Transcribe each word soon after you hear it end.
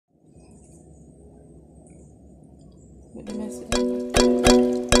with the message.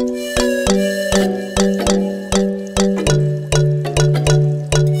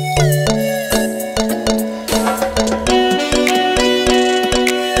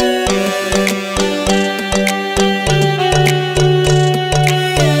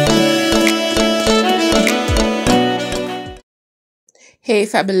 Hey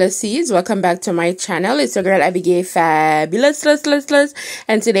fabulous seeds, welcome back to my channel. It's your girl Abigail Fabulous,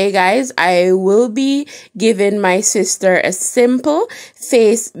 and today guys I will be giving my sister a simple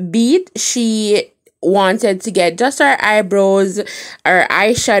face beat. She wanted to get just her eyebrows, her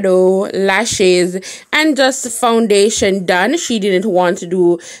eyeshadow, lashes, and just foundation done. She didn't want to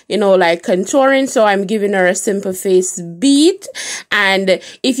do, you know, like contouring, so I'm giving her a simple face beat. And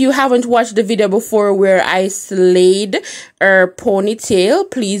if you haven't watched the video before where I slayed her ponytail,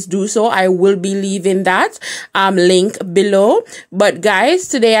 please do so. I will be leaving that link below. But guys,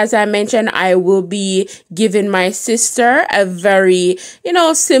 today, as I mentioned, I will be giving my sister a very, you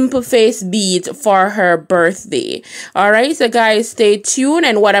know, simple face beat for her birthday. All right, so guys, stay tuned.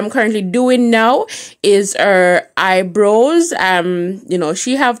 And what I'm currently doing now is her eyebrows. You know,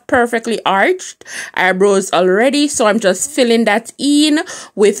 she have perfectly arched eyebrows already, so I'm just filling that in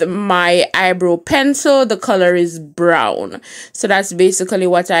with my eyebrow pencil. The color is brown. So that's basically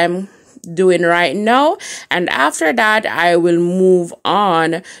what I'm doing right now. And after that, I will move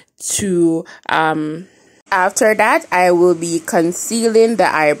on to after that, I will be concealing the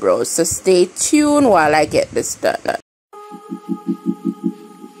eyebrows. So stay tuned while I get this done.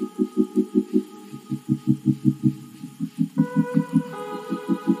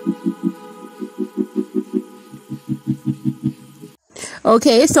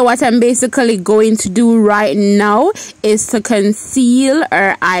 Okay, so what I'm basically going to do right now is to conceal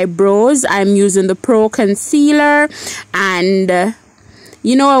our eyebrows. I'm using the Pro Concealer, and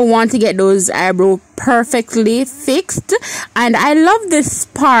you know, I want to get those eyebrows perfectly fixed. And I love this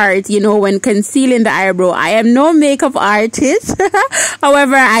part, you know, when concealing the eyebrow. I am no makeup artist.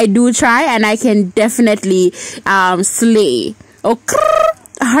 However, I do try, and I can definitely slay. Okay.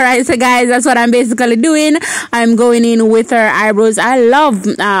 Alright, so guys, that's what I'm basically doing. I'm going in with her eyebrows. I love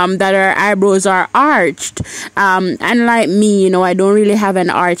that her eyebrows are arched. Unlike me, you know, I don't really have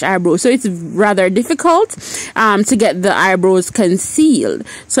an arched eyebrow, so it's rather difficult to get the eyebrows concealed.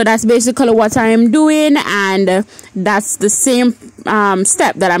 So that's basically what I'm doing, and that's the same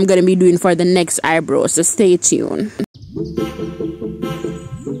step that I'm going to be doing for the next eyebrow. So stay tuned.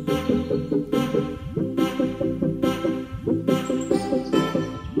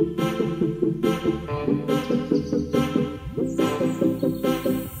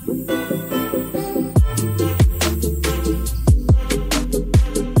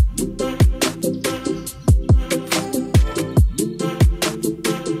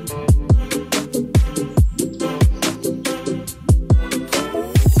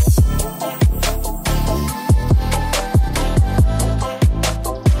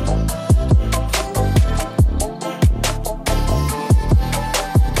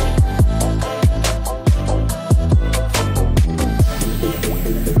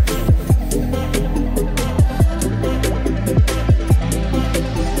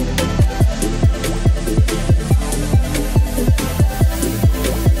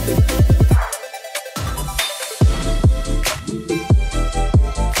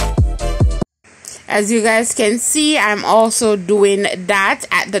 As you guys can see, I'm also doing that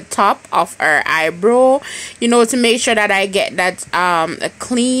at the top of her eyebrow, you know, to make sure that I get that a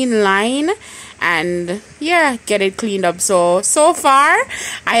clean line, and yeah, get it cleaned up. So far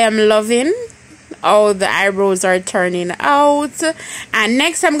I am loving how the eyebrows are turning out. And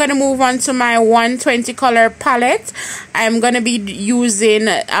next I'm gonna move on to my 120 color palette. I'm gonna be using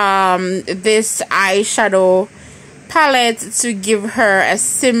this eyeshadow palette to give her a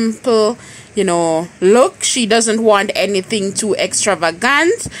simple, you know, look. She doesn't want anything too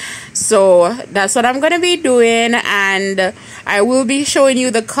extravagant, so that's what I'm gonna be doing. And I will be showing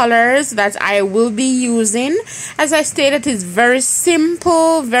you the colors that I will be using. As I stated, it's very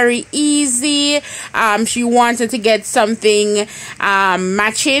simple, very easy. She wanted to get something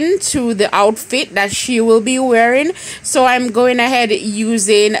matching to the outfit that she will be wearing, so I'm going ahead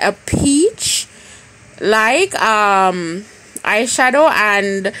using a peach like eyeshadow.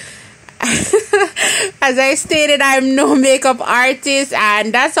 And as I stated, I'm no makeup artist,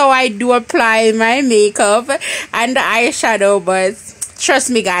 and that's how I do apply my makeup and the eyeshadow. But trust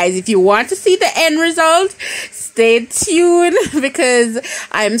me guys, if you want to see the end result, stay tuned, because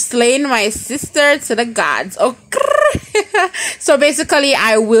I'm slaying my sister to the gods. Okay. So basically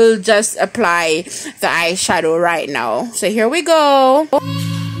I will just apply the eyeshadow right now. So here we go.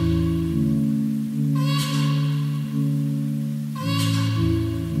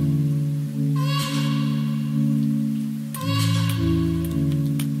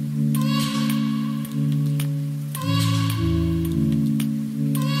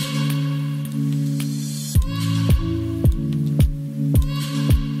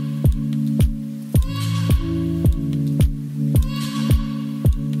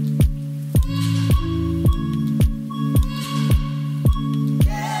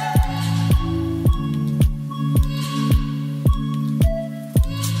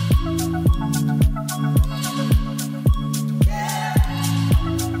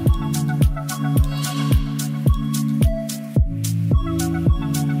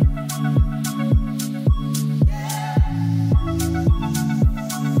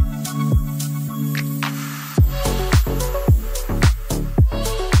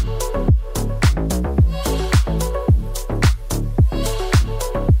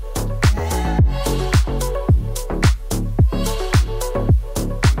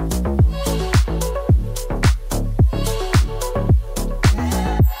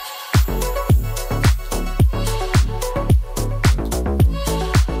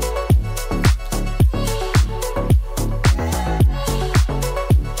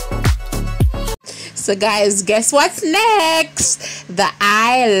 So guys, guess what's next? The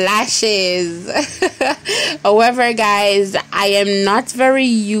eyelashes. However guys, I am not very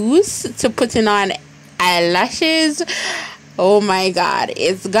used to putting on eyelashes. Oh my god,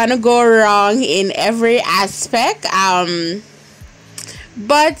 it's gonna go wrong in every aspect.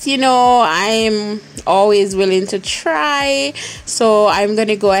 But you know, I'm always willing to try, so I'm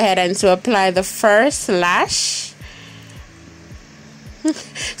gonna go ahead and to apply the first lash.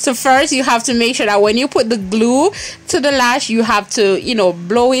 So first you have to make sure that when you put the glue to the lash, you have to, you know,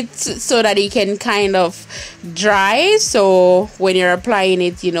 blow it so that it can kind of dry. So when you're applying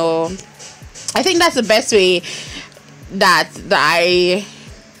it, you know, I think that's the best way that the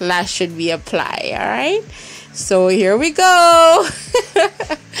eyelash should be applied. All right, so here we go.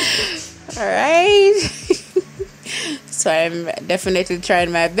 All right. So I'm definitely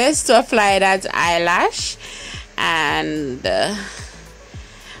trying my best to apply that eyelash, and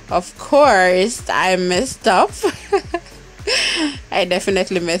of course I messed up. I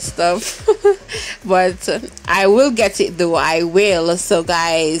definitely messed up. But I will get it though. I will. So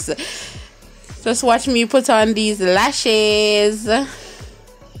guys, just watch me put on these lashes.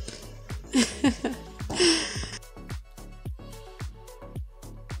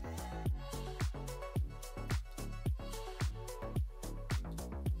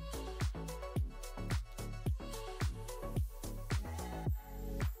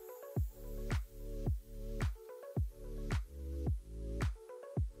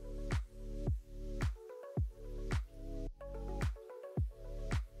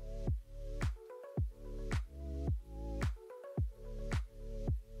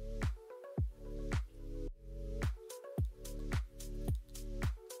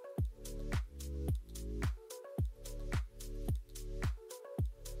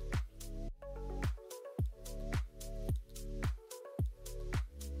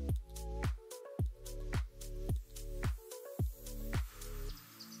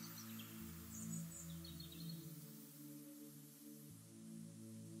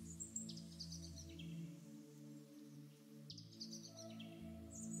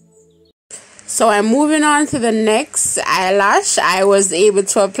 So I'm moving on to the next eyelash. I was able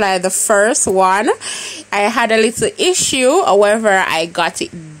to apply the first one. I had a little issue, however I got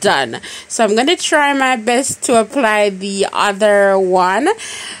it done. So I'm going to try my best to apply the other one.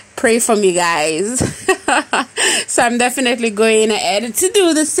 Pray for me guys. So I'm definitely going ahead to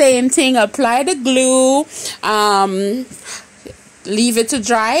do the same thing. Apply the glue, leave it to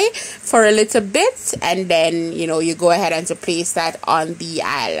dry for a little bit, and then, you know, you go ahead and to place that on the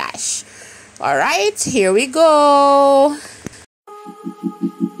eyelash. All right, here we go.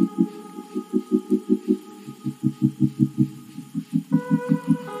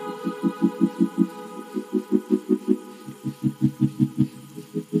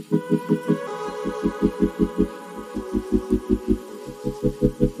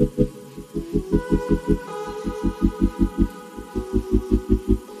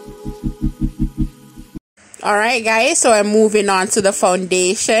 All right guys, so I'm moving on to the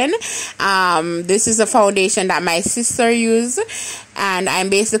foundation. This is a foundation that my sister used, and I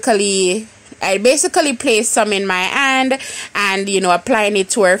basically placed some in my hand and, you know, applying it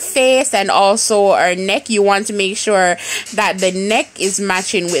to her face and also her neck. You want to make sure that the neck is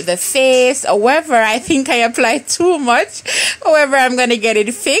matching with the face. However, I think I applied too much. However, I'm gonna get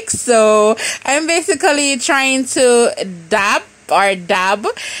it fixed. So I'm basically trying to dab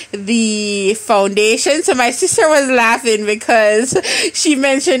the foundation. So my sister was laughing because she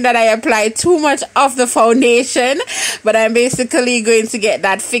mentioned that I applied too much of the foundation, but I'm basically going to get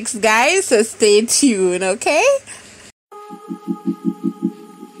that fixed guys, so stay tuned. Okay.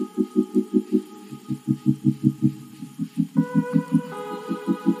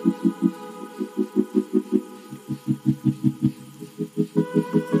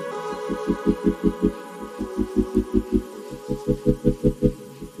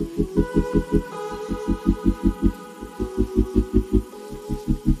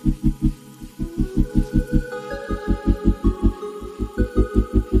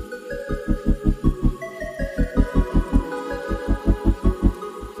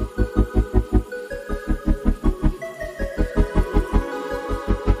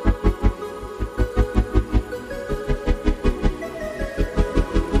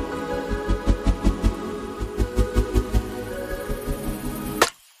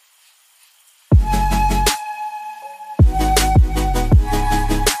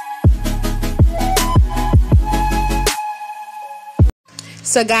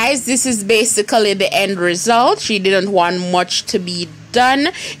 So guys, this is basically the end result. She didn't want much to be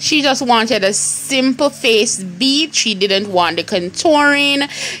done. She just wanted a simple face beat. She didn't want the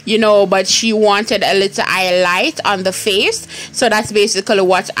contouring, you know, but she wanted a little highlight on the face. So that's basically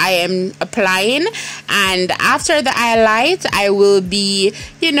what I am applying. And after the highlight, I will be,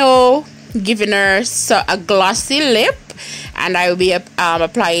 you know, giving her a glossy lip, and I will be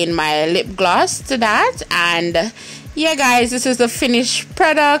applying my lip gloss to that. And yeah guys, this is the finished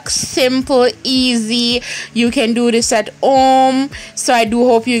product. Simple, easy, you can do this at home. So I do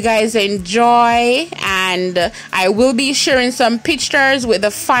hope you guys enjoy, and I will be sharing some pictures with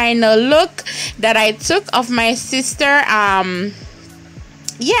the final look that I took of my sister.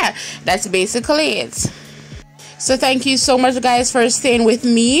 Yeah, that's basically it. So thank you so much guys for staying with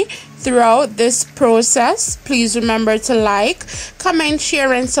me throughout this process. Please remember to like, comment,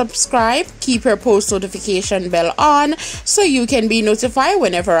 share, and subscribe. Keep your post notification bell on so you can be notified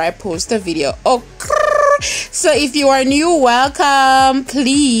whenever I post a video. Okay. So if you are new, welcome.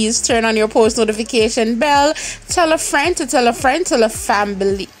 Please turn on your post notification bell. Tell a friend to tell a friend, tell a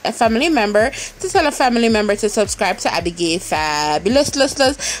family member to tell a family member to subscribe to Abigail Fabulous.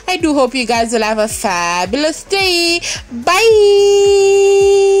 I do hope you guys will have a fabulous day. Bye.